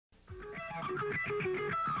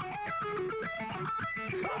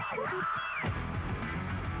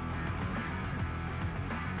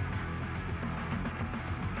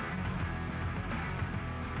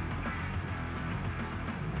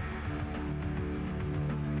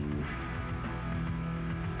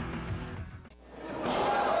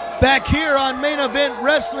Back here on Main Event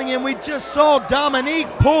Wrestling, and we just saw Dominique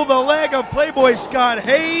pull the leg of Playboy Scott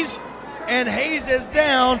Hayes, and Hayes is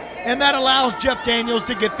down, and that allows Jeff Daniels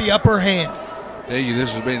to get the upper hand. Tell you,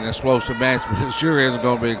 this has been an explosive match, but it sure isn't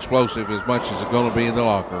going to be explosive as much as it's going to be in the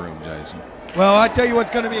locker room, Jason. Well, I tell you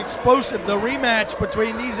what's going to be explosive, the rematch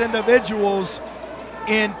between these individuals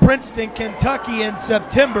in Princeton, Kentucky in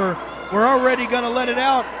September. We're already going to let it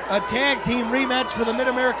out, a tag team rematch for the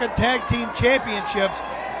Mid-America Tag Team Championships.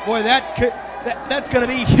 Boy, that's going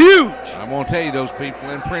to be huge. I'm going to tell you, those people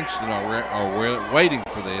in Princeton are waiting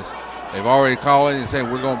for this. They've already called in and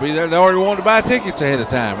said we're going to be there. They already wanted to buy tickets ahead of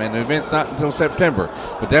time, and the event's not until September.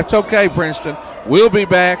 But that's okay, Princeton. We'll be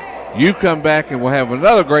back. You come back, and we'll have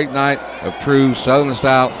another great night of true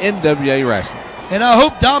Southern-style NWA wrestling. And I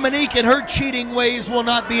hope Dominique and her cheating ways will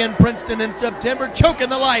not be in Princeton in September, choking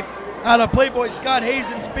the life out of Playboy Scott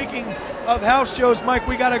Hayes. And speaking of house shows, Mike,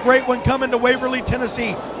 we got a great one coming to Waverly,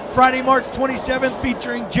 Tennessee, Friday, March 27th,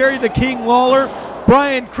 featuring Jerry the King Lawler,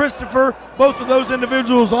 Brian Christopher, both of those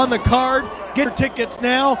individuals on the card. Get your tickets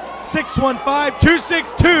now,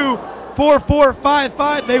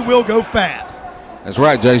 615-262-4455. They will go fast. That's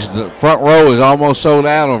right, Jason. The front row is almost sold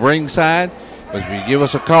out on ringside, but if you give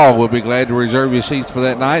us a call, we'll be glad to reserve your seats for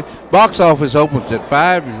that night. Box office opens at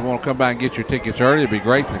 5. If you want to come by and get your tickets early, it'd be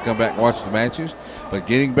great to come back and watch the matches. But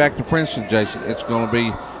getting back to Princeton, Jason, it's going to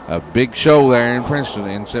be a big show there in Princeton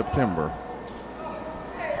in September.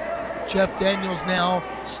 Jeff Daniels now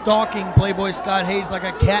stalking Playboy Scott Hayes like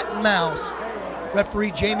a cat and mouse.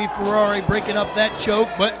 Referee Jamie Ferrari breaking up that choke,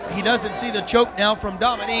 but he doesn't see the choke now from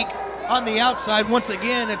Dominique on the outside. Once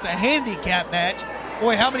again, it's a handicap match.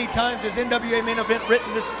 Boy, how many times has NWA Main Event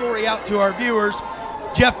written this story out to our viewers?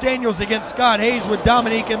 Jeff Daniels against Scott Hayes with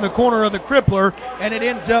Dominique in the corner of the crippler, and it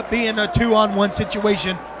ends up being a 2-on-1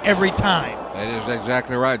 situation every time. That is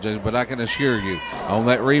exactly right, Jason, but I can assure you on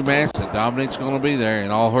that rematch that Dominique's going to be there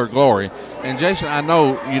in all her glory. And Jason, I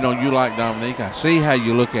know you like Dominique. I see how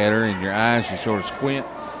you look at her in your eyes. You sort of squint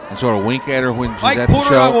and sort of wink at her when she's Mike at the Porter,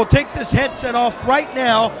 show. I will take this headset off right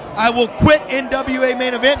now. I will quit NWA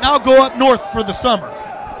Main Event, and I'll go up north for the summer.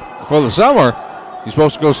 For the summer? You're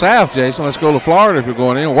supposed to go south, Jason. Let's go to Florida if you're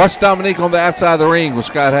going in. Watch Dominique on the outside of the ring with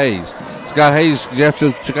Scott Hayes. Scott Hayes, Jeff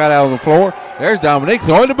took out on the floor. There's Dominique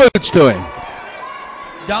throwing the boots to him.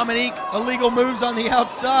 Dominique, illegal moves on the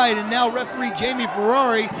outside, and now referee Jamie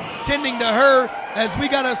Ferrari tending to her as we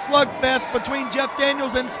got a slugfest between Jeff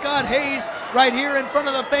Daniels and Scott Hayes right here in front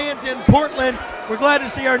of the fans in Portland. We're glad to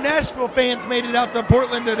see our Nashville fans made it out to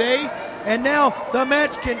Portland today. And now the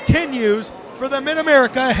match continues for the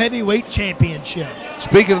Mid-America Heavyweight Championship.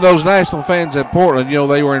 Speaking of those Nashville fans at Portland,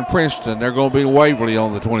 they were in Princeton. They're going to be in Waverly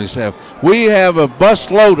on the 27th. We have a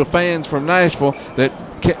busload of fans from Nashville that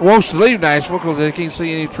wants to leave Nashville because they can't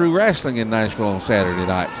see any true wrestling in Nashville on Saturday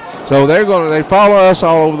nights. So they follow us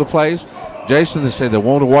all over the place. Jason has said they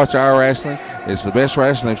want to watch our wrestling. It's the best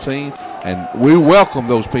wrestling they've seen, and we welcome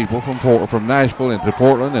those people from Nashville into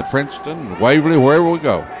Portland and Princeton and Waverly, wherever we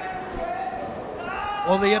go.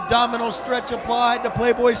 Well, the abdominal stretch applied to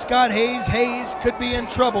Playboy Scott Hayes. Hayes could be in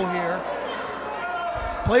trouble here.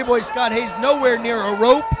 Playboy Scott Hayes nowhere near a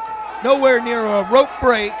rope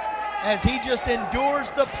break, as he just endures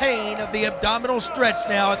the pain of the abdominal stretch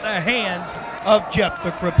now at the hands of Jeff the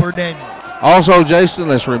Crippler Daniels. Also, Jason,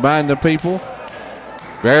 let's remind the people,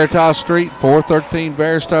 Veritas Street, 413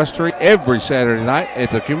 Veritas Street, every Saturday night at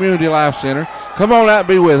the Community Life Center. Come on out and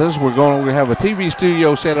be with us. We're going to have a TV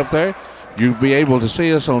studio set up there. You'll be able to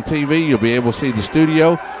see us on TV. You'll be able to see the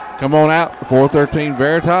studio. Come on out, 413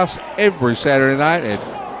 Veritas, every Saturday night at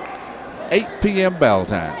 8 p.m. bell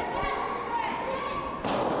time.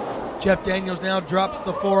 Jeff Daniels now drops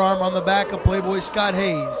the forearm on the back of Playboy Scott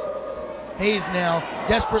Hayes. Hayes now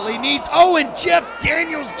desperately needs, and Jeff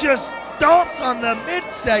Daniels just stomps on the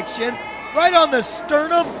midsection, right on the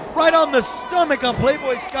sternum, right on the stomach of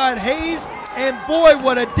Playboy Scott Hayes, and boy,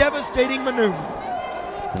 what a devastating maneuver.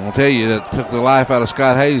 I'm going to tell you that took the life out of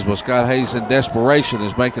Scott Hayes, but Scott Hayes in desperation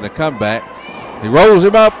is making a comeback. He rolls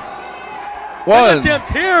him up. One. An attempt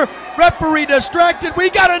here. Referee distracted. We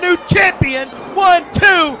got a new champion. 1, 2.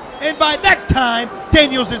 And by that time,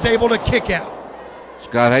 Daniels is able to kick out.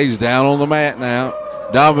 Scott Hayes down on the mat now.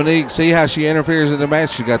 Dominique, see how she interferes in the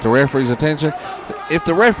match? She got the referee's attention. If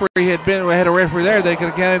the referee had a referee there, they could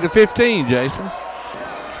have counted to 15, Jason.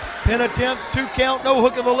 Pin attempt, 2 count, no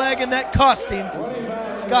hook of the leg, and that cost him.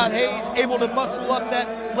 Scott Hayes able to muscle up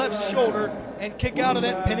that left shoulder and kick out of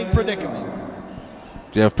that pinning predicament.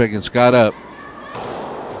 Jeff picking Scott up.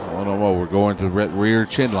 1-on-1. We're going to the rear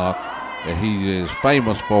chin lock that he is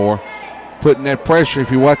famous for. Putting that pressure.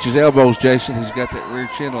 If you watch his elbows, Jason, he's got that rear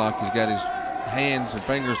chin lock. He's got his hands and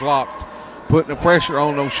fingers locked, putting the pressure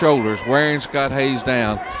on those shoulders, wearing Scott Hayes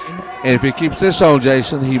down. And if he keeps this on,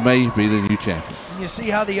 Jason, he may be the new champion. And you see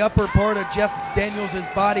how the upper part of Jeff Daniels'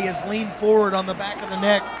 body is leaned forward on the back of the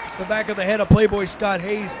neck, the back of the head of Playboy Scott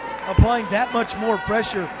Hayes, applying that much more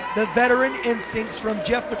pressure. The veteran instincts from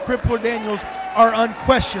Jeff the Crippler Daniels are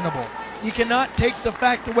unquestionable. You cannot take the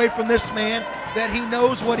fact away from this man that he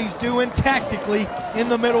knows what he's doing tactically in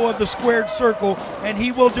the middle of the squared circle, and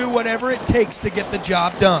he will do whatever it takes to get the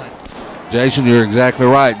job done. Jason, you're exactly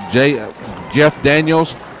right. Jeff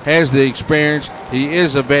Daniels has the experience. He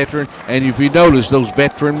is a veteran, and if you notice those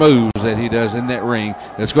veteran moves that he does in that ring,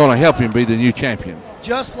 that's going to help him be the new champion.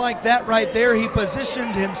 Just like that right there, he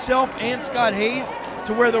positioned himself and Scott Hayes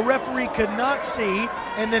to where the referee could not see,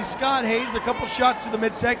 and then Scott Hayes, a couple shots to the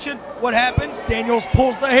midsection. What happens? Daniels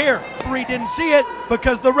pulls the hair. The referee didn't see it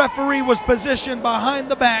because the referee was positioned behind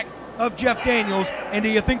the back of Jeff Daniels. And do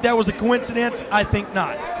you think that was a coincidence? I think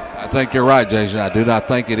not. I think you're right, Jason. I do not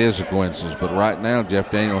think it is a coincidence, but right now Jeff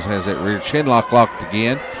Daniels has that rear chin lock locked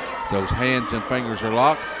again. Those hands and fingers are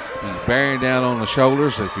locked. He's bearing down on the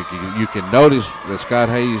shoulders. If you can notice that Scott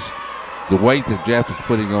Hayes, the weight that Jeff is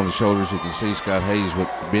putting on the shoulders, you can see Scott Hayes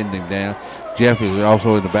bending down. Jeff is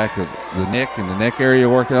also in the back of the neck, in the neck area,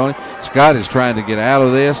 working on it. Scott is trying to get out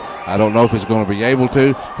of this. I don't know if he's going to be able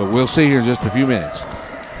to, but we'll see here in just a few minutes.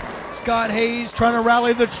 Scott Hayes trying to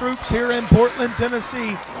rally the troops here in Portland,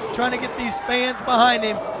 Tennessee, trying to get these fans behind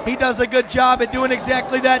him. He does a good job at doing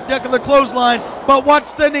exactly that, ducking the clothesline, but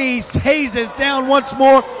watch the knees. Hayes is down once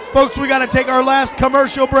more. Folks, we got to take our last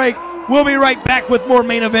commercial break. We'll be right back with more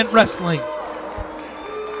Main Event Wrestling.